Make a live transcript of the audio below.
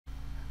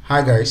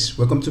Hi guys,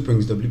 welcome to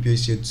Prince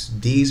WPS.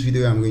 Today's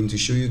video I'm going to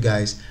show you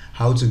guys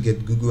how to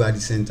get Google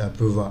AdSense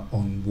approval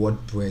on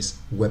WordPress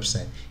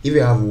website. If you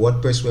have a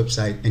WordPress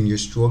website and you're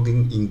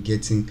struggling in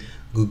getting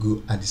Google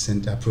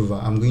AdSense approval,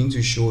 I'm going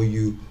to show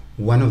you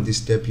one of the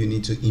steps you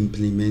need to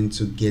implement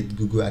to get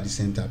Google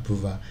AdSense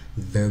approval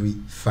very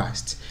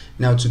fast.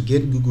 Now, to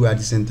get Google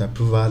AdSense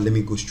approval, let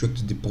me go straight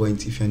to the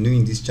point. If you're new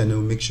in this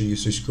channel, make sure you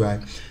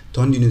subscribe,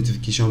 turn the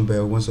notification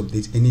bell. Once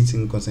update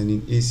anything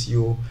concerning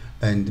SEO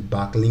and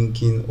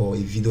backlinking or a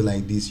video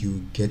like this,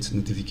 you get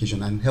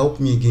notification. And help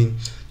me again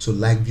to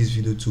like this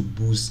video to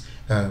boost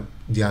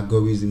the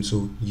algorithm,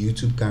 so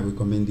YouTube can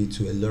recommend it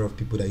to a lot of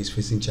people that is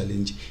facing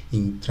challenge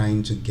in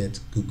trying to get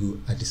Google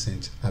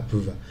AdSense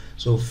approval.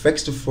 So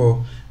first of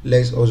all,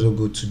 let's also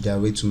go to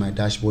direct to my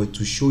dashboard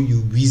to show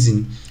you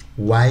reason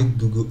why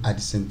Google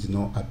AdSense did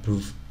not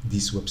approve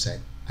this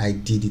website. I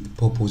did it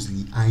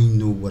purposely. I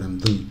know what I'm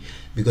doing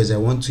because I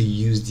want to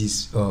use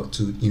this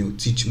to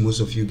teach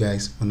most of you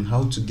guys on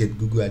how to get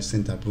Google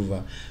AdSense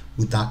approval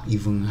without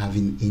even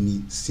having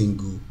any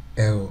single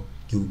error.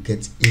 You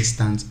get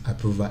instant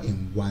approval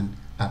in one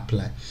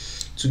apply.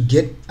 To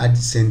get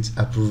AdSense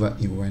approval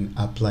in one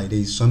apply, there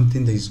is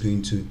something that is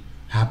going to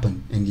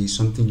happen, and there is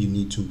something you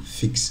need to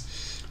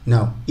fix.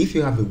 Now, if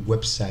you have a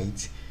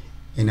website,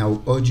 and I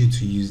will urge you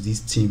to use this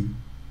theme,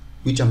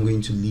 which I'm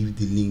going to leave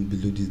the link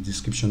below the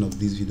description of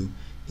this video,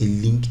 a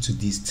link to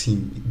this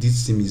theme.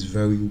 This theme is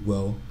very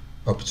well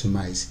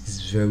optimized, it's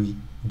very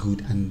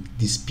good, and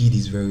the speed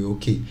is very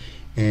okay.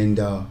 And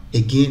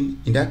again,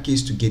 in that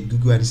case, to get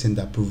Google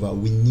AdSense approval,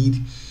 we need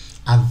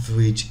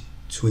average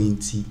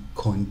 20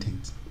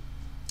 content,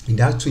 and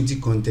that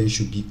 20 content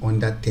should be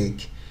under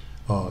tech,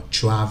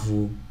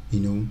 travel.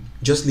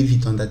 Just leave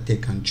it under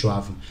tech and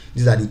travel.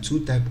 These are the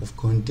two types of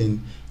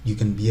content you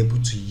can be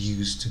able to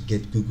use to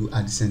get Google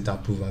AdSense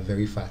approval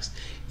very fast.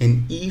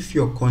 And if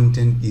your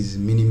content is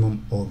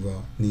minimum of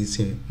a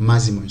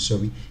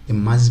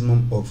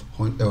maximum of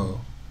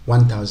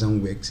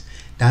 1000 words,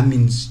 that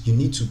means you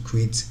need to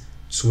create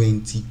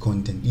 20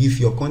 content. If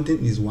your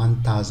content is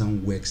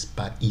 1000 words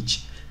per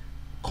each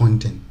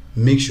content,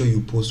 make sure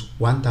you post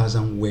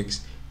 1000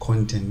 words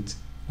content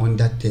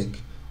under tech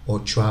or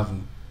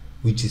travel,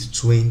 which is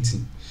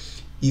 20.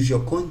 If your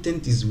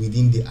content is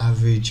within the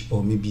average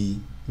or maybe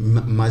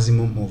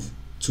maximum of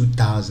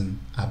 2000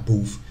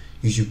 above,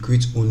 you should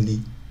create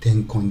only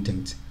 10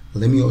 content.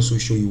 Let me also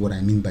show you what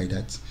I mean by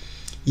that.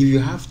 If you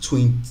have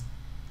 20,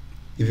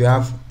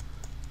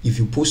 if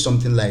you post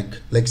something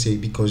like, let's say,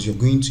 because you're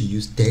going to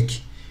use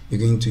tech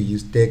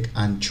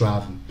and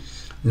travel.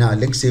 Now,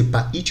 let's say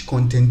per each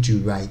content you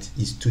write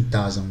is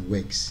 2000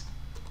 words.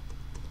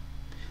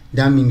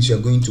 That means you're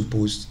going to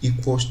post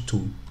equals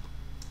to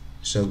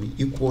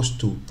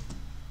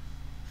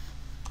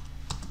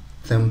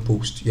 10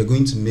 posts. You're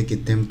going to make a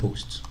 10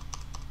 post.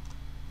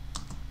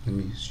 Let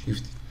me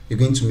shift it. You're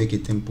going to make a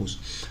 10 post.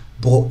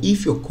 But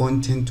if your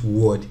content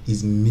word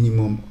is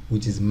minimum,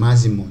 which is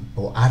maximum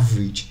or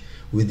average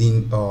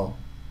within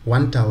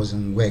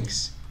 1000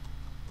 words,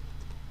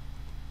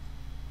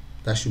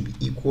 that should be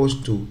equals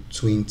to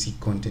 20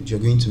 content. You're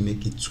going to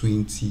make it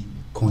 20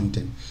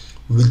 content.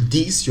 With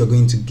this, you're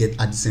going to get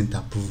AdSense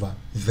approval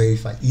very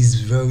fast.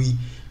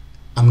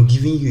 I'm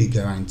giving you a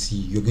guarantee.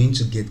 You're going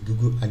to get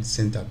Google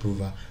AdSense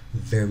approval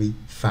very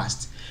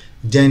fast.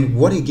 Then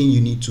what again, you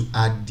need to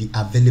add the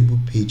available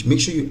page. Make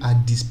sure you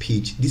add this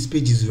page. This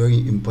page is very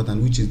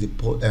important, which is the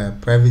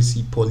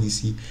privacy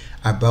policy,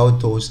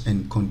 about us,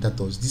 and contact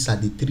us. These are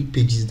the three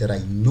pages that I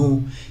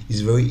know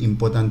is very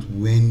important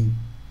when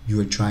you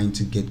are trying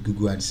to get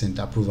Google AdSense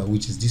approval,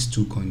 which is these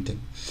two content.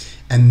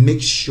 And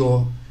make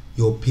sure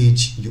your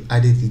page, you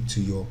added it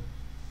to your,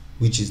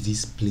 which is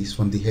this place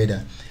from the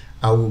header.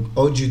 I will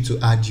urge you to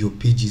add your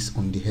pages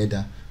on the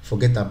header.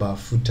 Forget about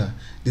footer.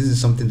 This is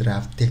something that I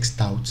have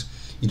text out.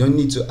 You don't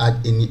need to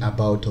add any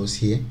about us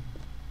here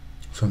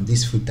from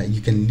this footer.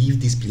 You can leave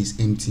this place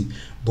empty,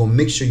 but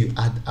make sure you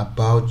add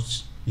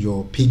about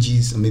your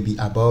pages, or maybe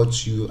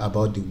about you,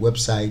 about the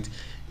website,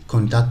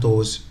 contact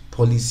us,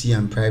 policy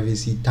and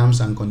privacy,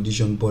 terms and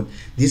conditions. But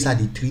these are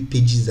the three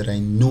pages that I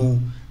know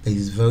that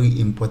is very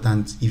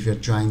important if you're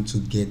trying to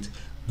get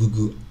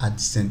Google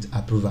AdSense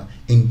approval.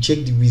 And check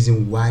the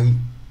reason why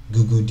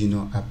Google did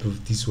not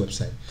approve this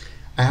website.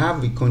 I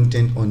have a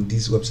content on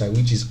this website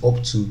which is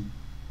up to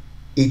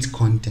 8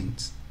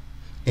 contents,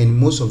 and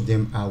most of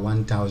them are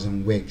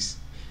 1000 words.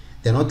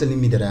 They're not telling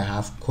me that I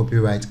have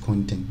copyright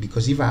content,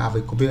 because if I have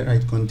a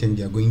copyright content,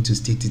 they are going to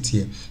state it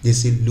here. They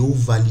say low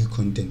value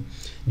content,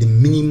 the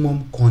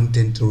minimum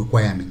content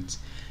requirement.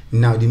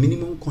 Now, the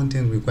minimum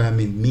content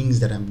requirement means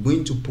that I'm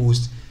going to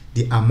post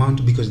the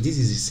amount, because this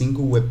is a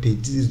single web page.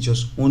 This is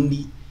just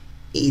only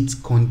 8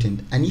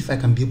 content, and if I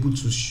can be able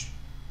to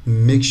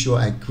make sure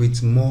I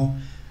create more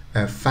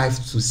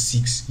 5 to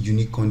 6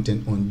 unique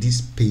content on this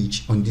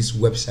page, on this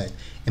website,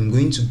 I'm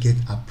going to get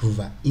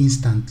approval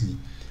instantly.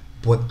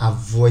 But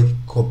avoid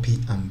copy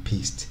and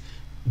paste.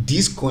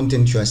 This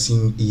content you are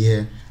seeing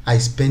here, I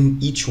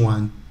spend each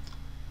one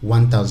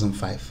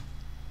 1005,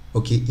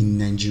 okay, in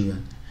Nigeria.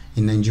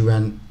 in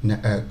Nigerian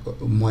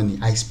money,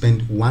 I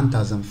spend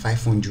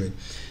 1,500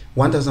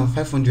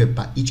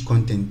 per each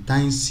content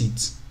times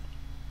it.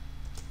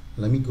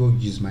 Let me go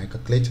use my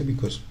calculator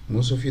because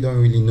most of you don't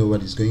really know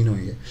what is going on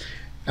here.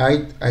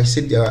 I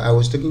said I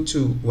was talking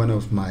to one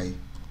of my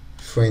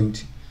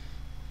friend.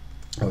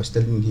 I was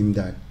telling him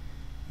that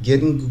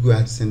getting Google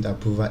AdSense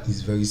approval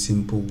is very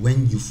simple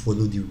when you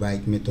follow the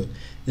right method.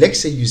 Let's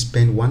say you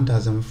spend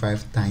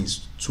 1,005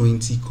 times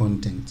 20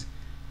 content.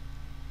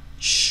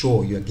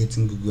 Sure, you are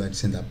getting Google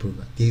AdSense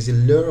approval. There is a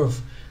lot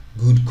of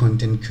good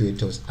content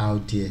creators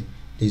out there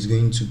that is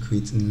going to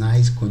create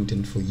nice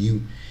content for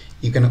you.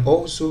 You can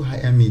also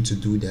hire me to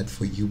do that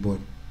for you, but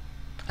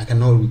I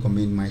cannot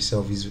recommend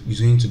myself. It's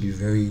going to be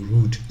very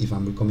rude if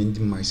I'm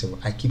recommending myself.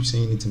 I keep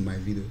saying it in my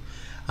video.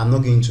 I'm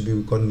not going to be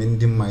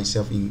recommending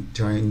myself in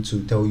trying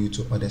to tell you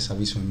to order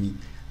service from me.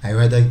 I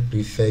rather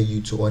refer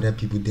you to other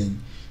people,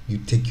 then you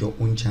take your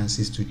own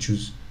chances to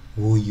choose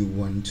who you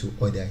want to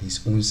order his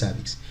own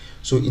service.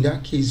 So in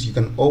that case, you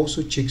can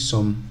also check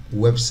some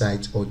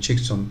websites or check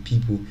some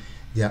people.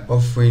 They are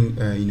offering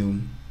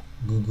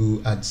Google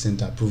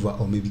AdSense approval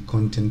or maybe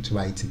content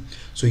writing.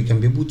 So you can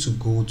be able to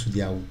go to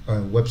their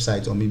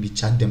website or maybe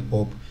chat them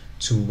up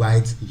to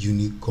write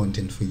unique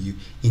content for you.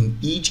 In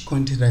each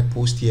content I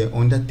post here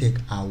under tech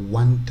are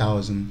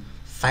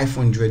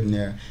 1,500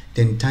 naira,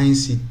 then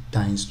times it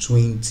times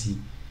 20,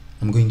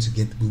 I'm going to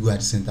get Google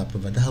AdSense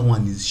approval. That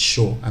one is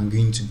sure. I'm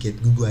going to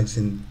get Google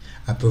AdSense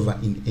approval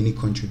in any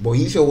country. But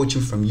if you're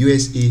watching from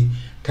USA,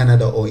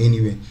 Canada, or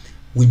anywhere,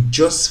 with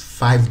just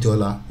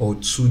 $5 or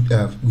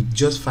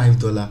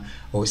 $5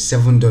 or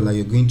 $7,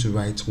 you're going to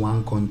write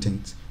one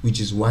content, which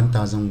is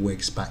 1,000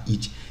 words per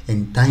each,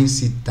 and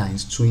times it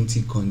times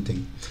 20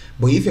 content.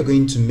 But if you're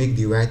going to make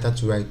the writer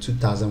to write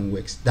 2,000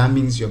 words, that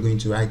means you're going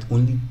to write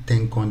only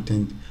 10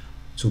 content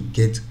to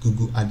get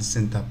Google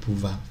AdSense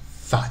approval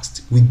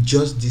fast with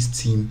just this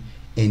team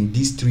and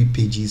these 3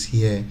 pages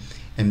here.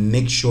 And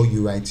make sure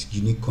you write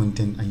unique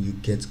content and you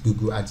get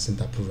Google AdSense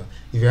approval.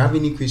 If you have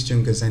any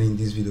question concerning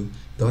this video,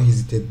 don't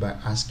hesitate by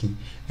asking.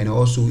 And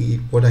also,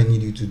 what I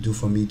need you to do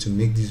for me to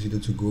make this video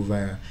to go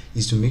viral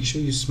is to make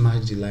sure you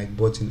smash the like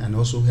button, and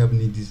also help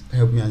me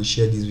and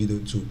share this video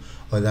to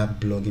other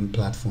blogging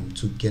platforms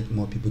to get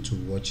more people to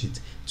watch it,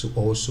 to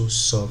also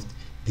solve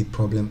the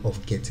problem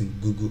of getting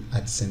Google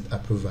AdSense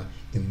approval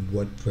in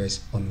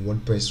WordPress on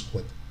WordPress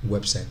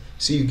website.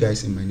 See you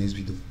guys in my next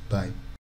video. Bye.